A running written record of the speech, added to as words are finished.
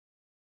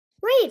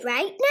Read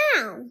right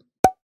now.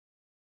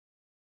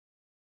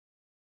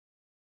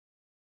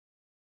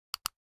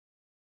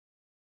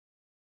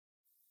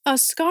 A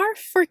Scarf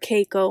for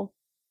Keiko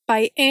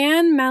by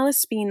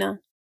Malaspina,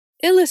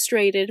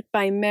 illustrated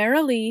by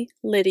Merrilee,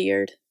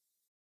 Liddiard.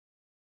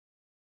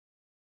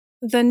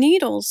 The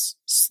needles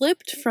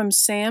slipped from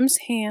Sam's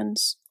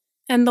hands,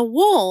 and the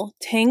wool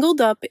tangled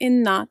up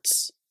in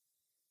knots.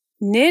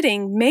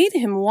 Knitting made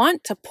him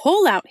want to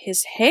pull out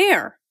his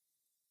hair.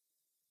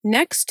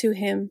 Next to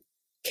him,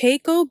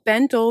 Keiko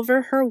bent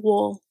over her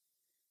wool.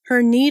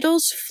 Her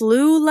needles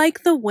flew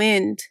like the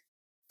wind.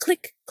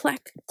 Click,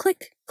 clack,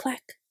 click,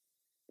 clack.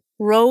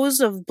 Rows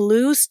of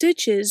blue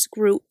stitches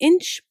grew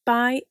inch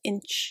by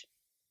inch.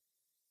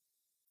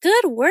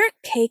 "Good work,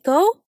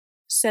 Keiko,"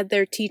 said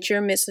their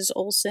teacher, Mrs.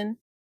 Olson.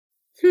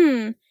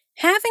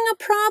 Having a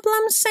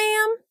problem,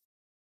 Sam?"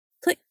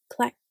 Click,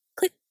 clack,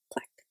 click,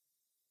 clack.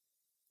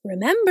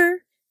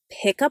 "Remember,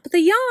 pick up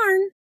the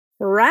yarn,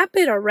 wrap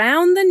it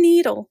around the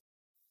needle,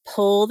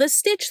 pull the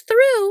stitch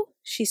through,"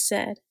 she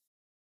said.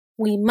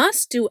 "We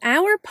must do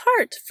our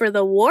part for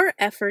the war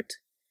effort.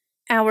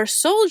 Our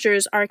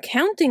soldiers are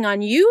counting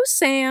on you,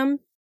 Sam."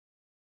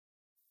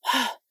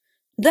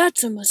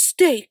 "That's a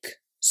mistake,"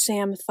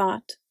 Sam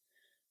thought.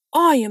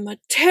 "I am a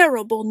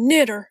terrible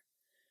knitter.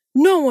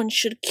 No one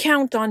should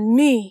count on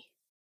me."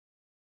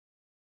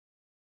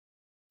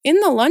 In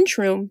the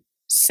lunchroom,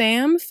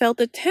 Sam felt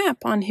a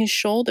tap on his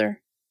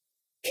shoulder.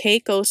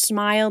 Keiko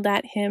smiled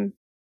at him.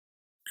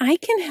 "I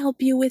can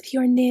help you with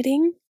your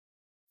knitting."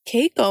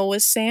 Keiko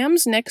was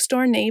Sam's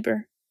next-door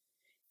neighbor.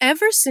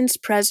 Ever since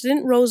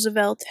President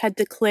Roosevelt had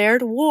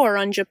declared war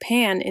on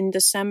Japan in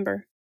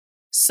December,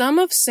 some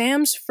of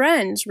Sam's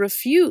friends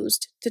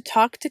refused to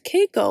talk to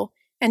Keiko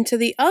and to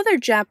the other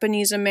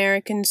Japanese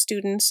American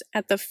students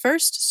at the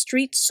First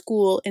Street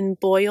School in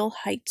Boyle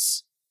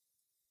Heights.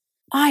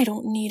 "I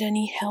don't need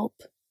any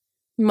help,"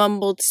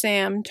 mumbled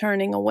Sam,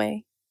 turning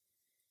away.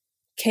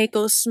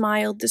 Keiko's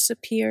smile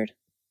disappeared.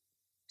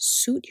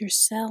 "Suit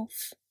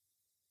yourself."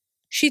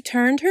 She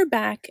turned her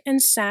back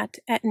and sat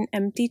at an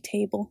empty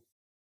table.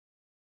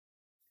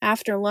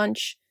 After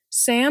lunch,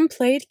 Sam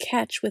played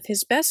catch with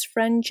his best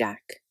friend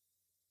Jack.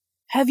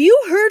 "Have you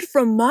heard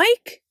from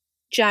Mike?"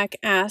 Jack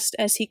asked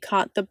as he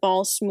caught the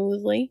ball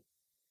smoothly.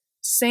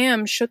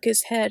 Sam shook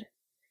his head.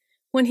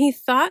 When he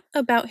thought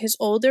about his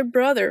older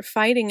brother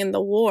fighting in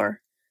the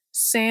war,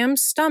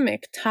 Sam's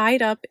stomach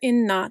tied up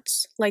in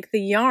knots like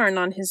the yarn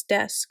on his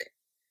desk.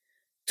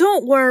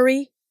 "Don't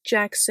worry,"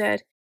 Jack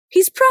said.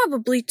 "He's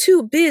probably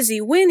too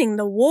busy winning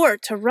the war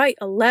to write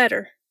a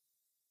letter."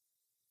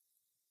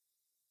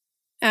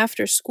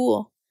 After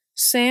school,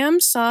 Sam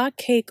saw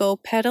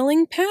Keiko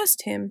pedaling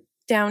past him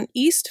down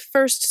East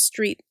First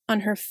Street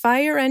on her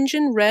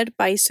fire-engine red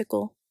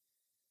bicycle.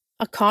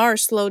 A car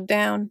slowed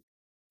down.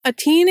 A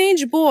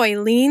teenage boy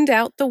leaned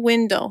out the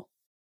window.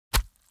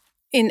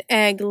 An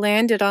egg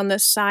landed on the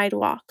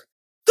sidewalk.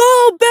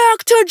 "Go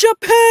back to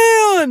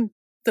Japan!"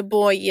 the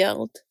boy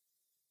yelled.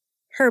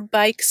 Her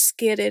bike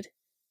skidded,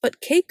 but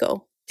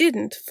Keiko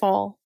didn't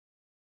fall.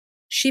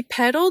 She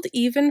pedaled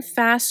even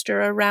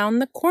faster around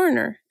the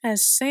corner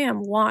as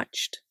Sam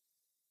watched.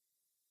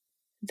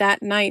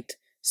 That night,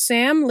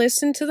 Sam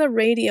listened to the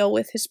radio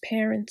with his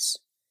parents.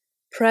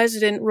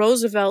 President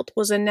Roosevelt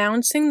was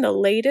announcing the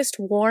latest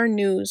war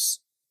news.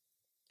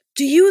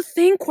 "Do you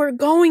think we're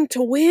going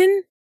to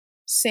win?"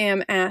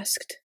 Sam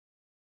asked.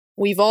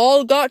 "We've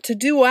all got to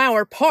do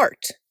our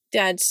part,"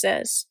 Dad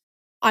says.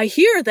 "I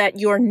hear that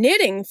you're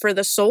knitting for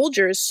the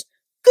soldiers.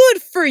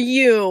 Good for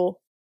you!"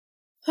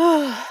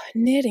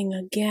 Knitting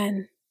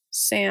again,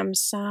 Sam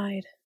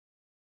sighed.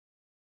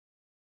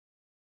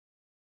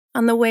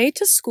 On the way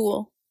to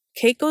school,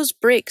 Keiko's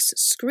brakes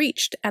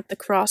screeched at the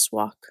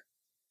crosswalk.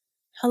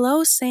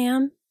 "Hello,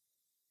 Sam."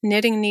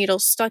 Knitting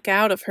needles stuck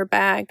out of her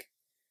bag.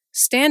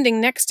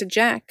 Standing next to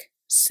Jack,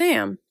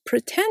 Sam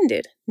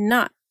pretended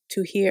not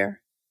to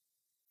hear.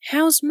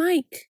 "How's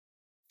Mike?"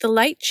 The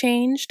light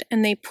changed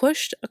and they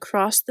pushed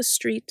across the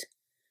street.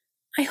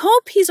 "I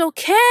hope he's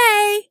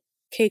okay,"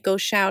 Keiko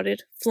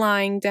shouted,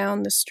 flying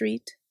down the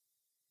street.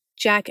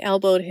 Jack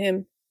elbowed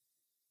him.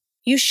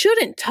 "You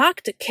shouldn't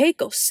talk to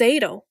Keiko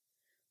Sato.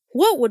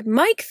 What would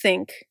Mike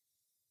think?"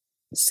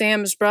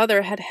 Sam's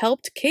brother had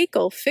helped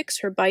Keiko fix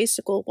her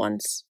bicycle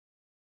once.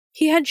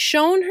 He had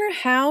shown her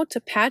how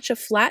to patch a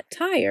flat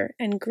tire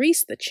and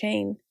grease the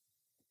chain.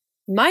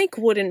 Mike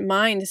wouldn't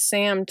mind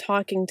Sam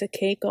talking to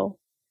Keiko,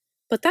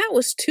 but that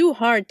was too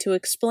hard to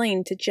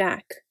explain to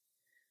Jack.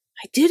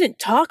 "I didn't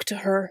talk to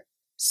her,"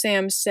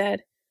 Sam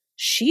said.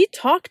 "She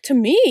talked to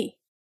me."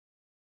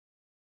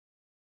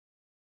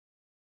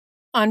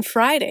 On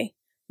Friday,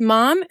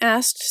 Mom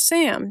asked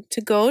Sam to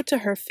go to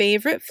her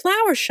favorite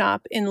flower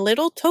shop in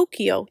Little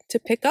Tokyo to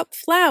pick up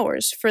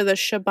flowers for the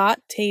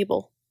Shabbat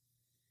table.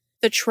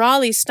 The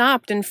trolley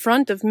stopped in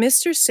front of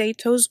Mr.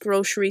 Sato's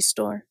grocery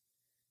store.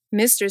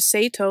 Mr.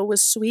 Sato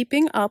was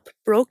sweeping up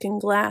broken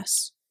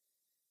glass.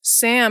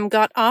 Sam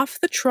got off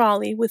the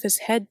trolley with his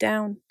head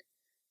down.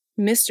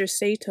 Mr.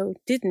 Sato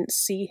didn't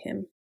see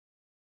him.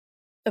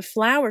 The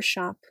flower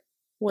shop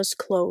was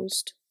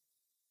closed.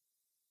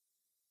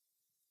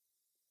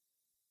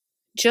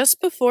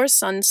 Just before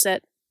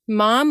sunset,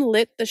 Mom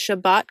lit the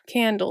Shabbat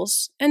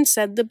candles and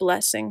said the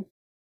blessing.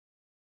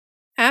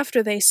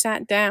 After they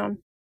sat down,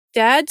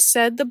 Dad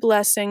said the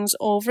blessings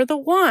over the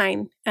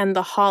wine and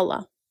the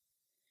challah.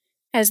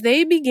 As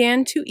they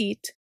began to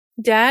eat,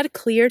 Dad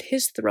cleared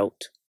his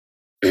throat.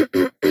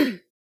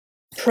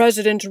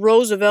 President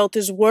Roosevelt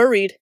is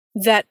worried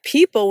that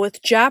people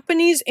with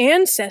Japanese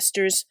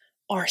ancestors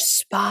are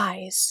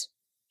spies,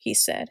 he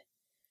said.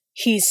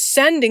 He's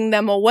sending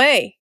them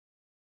away.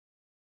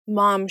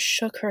 Mom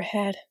shook her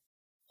head.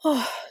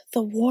 Oh,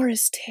 the war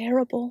is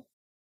terrible.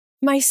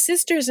 My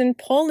sisters in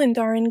Poland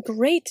are in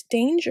great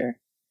danger.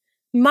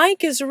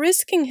 Mike is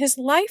risking his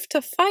life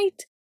to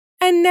fight,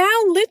 and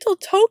now little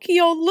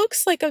Tokyo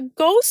looks like a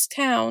ghost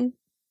town.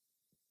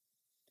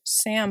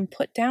 Sam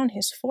put down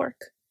his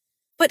fork.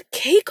 But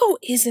Keiko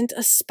isn't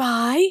a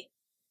spy.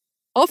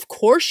 Of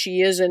course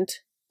she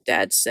isn't,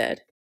 Dad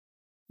said.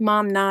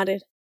 Mom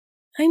nodded.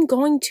 I'm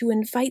going to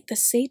invite the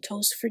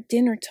Satos for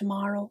dinner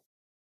tomorrow.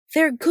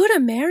 They're good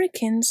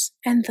Americans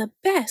and the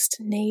best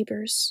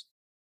neighbors.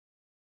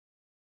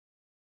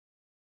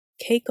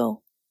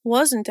 Keiko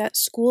wasn't at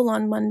school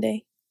on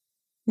Monday.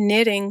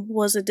 Knitting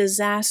was a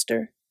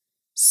disaster.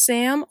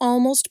 Sam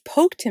almost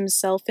poked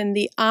himself in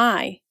the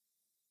eye.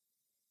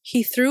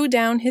 He threw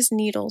down his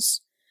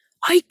needles.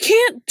 I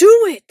can't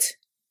do it!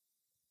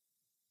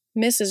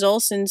 Mrs.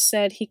 Olson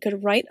said he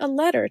could write a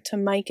letter to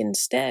Mike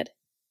instead.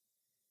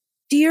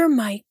 Dear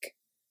Mike,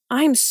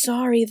 I'm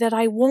sorry that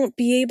I won't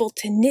be able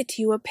to knit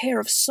you a pair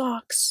of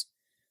socks.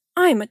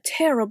 I'm a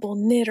terrible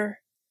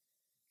knitter.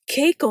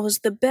 Keiko's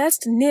the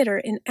best knitter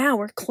in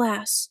our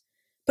class,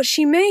 but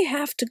she may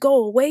have to go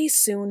away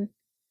soon.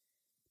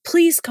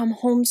 Please come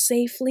home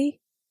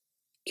safely.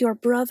 Your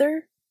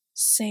brother,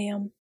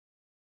 Sam.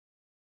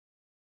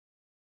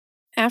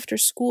 After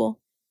school,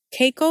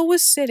 Keiko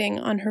was sitting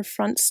on her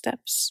front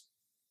steps.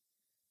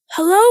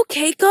 Hello,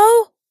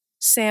 Keiko,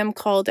 Sam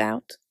called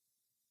out.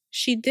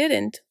 She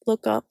didn't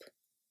look up.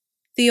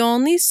 The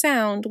only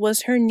sound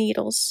was her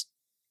needles.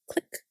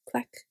 Click,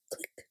 clack,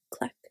 click,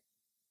 clack.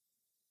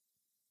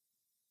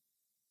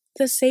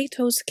 The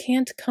Satos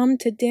can't come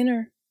to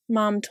dinner,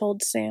 Mom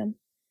told Sam.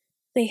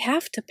 They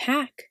have to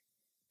pack.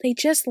 They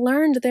just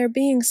learned they're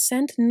being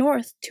sent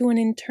north to an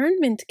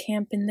internment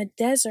camp in the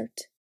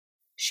desert.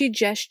 She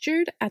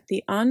gestured at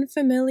the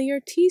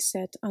unfamiliar tea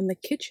set on the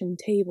kitchen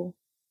table.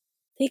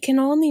 They can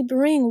only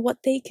bring what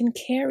they can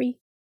carry,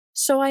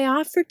 so I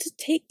offered to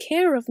take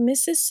care of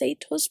Mrs.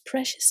 Sato's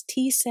precious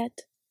tea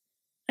set.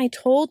 I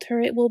told her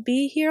it will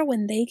be here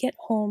when they get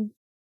home.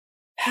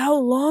 How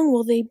long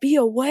will they be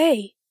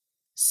away?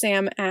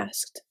 Sam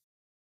asked.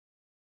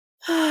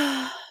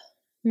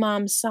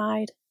 Mom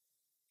sighed.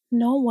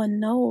 No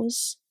one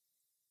knows.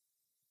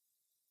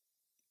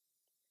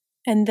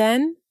 And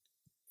then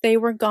they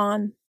were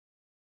gone.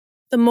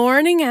 The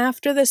morning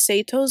after the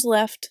Satos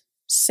left,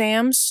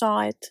 Sam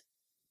saw it.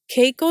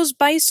 Keiko's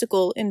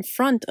bicycle in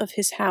front of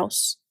his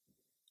house.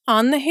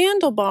 On the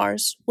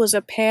handlebars was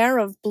a pair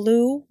of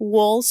blue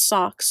wool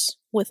socks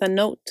with a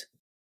note.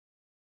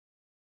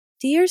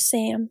 Dear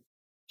Sam,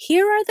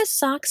 here are the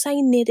socks I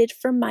knitted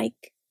for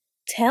Mike.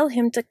 Tell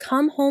him to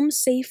come home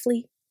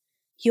safely.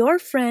 Your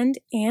friend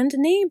and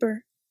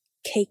neighbor,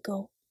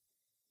 Keiko.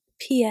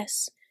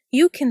 P.S.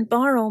 You can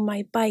borrow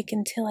my bike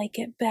until I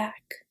get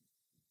back.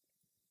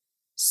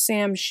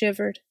 Sam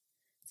shivered.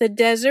 The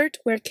desert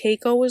where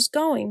Keiko was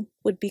going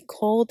would be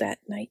cold at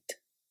night.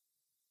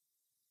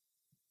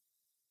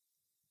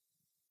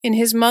 In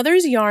his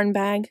mother's yarn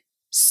bag,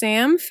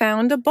 Sam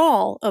found a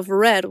ball of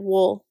red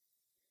wool.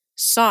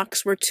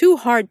 Socks were too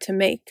hard to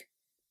make,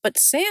 but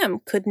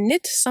Sam could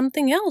knit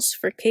something else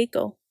for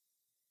Keiko.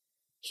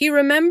 He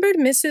remembered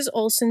Mrs.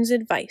 Olson's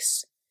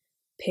advice.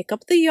 Pick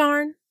up the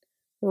yarn,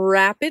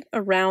 wrap it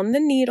around the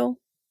needle,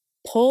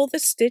 pull the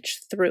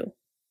stitch through.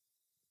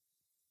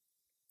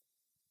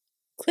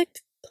 Click,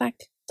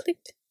 clack,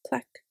 click,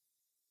 clack.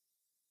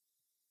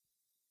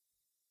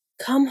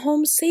 Come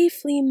home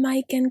safely,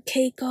 Mike and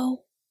Keiko.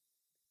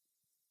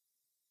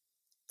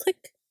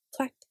 Click,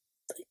 clack,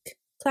 click,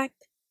 clack.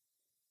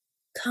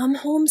 Come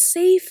home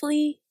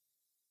safely.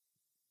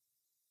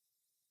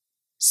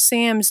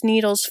 Sam's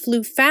needles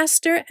flew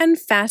faster and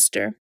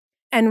faster,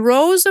 and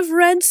rows of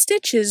red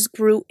stitches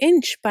grew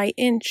inch by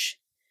inch.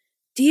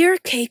 Dear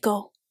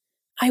Keiko,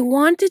 I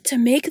wanted to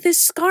make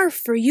this scarf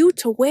for you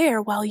to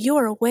wear while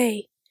you're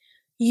away.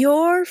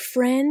 Your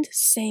friend,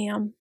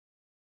 Sam.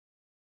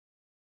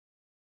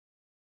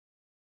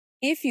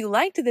 If you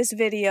liked this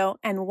video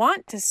and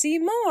want to see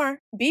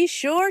more, be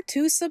sure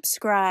to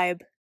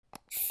subscribe.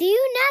 See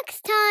you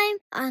next time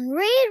on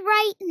Read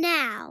Right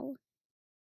Now.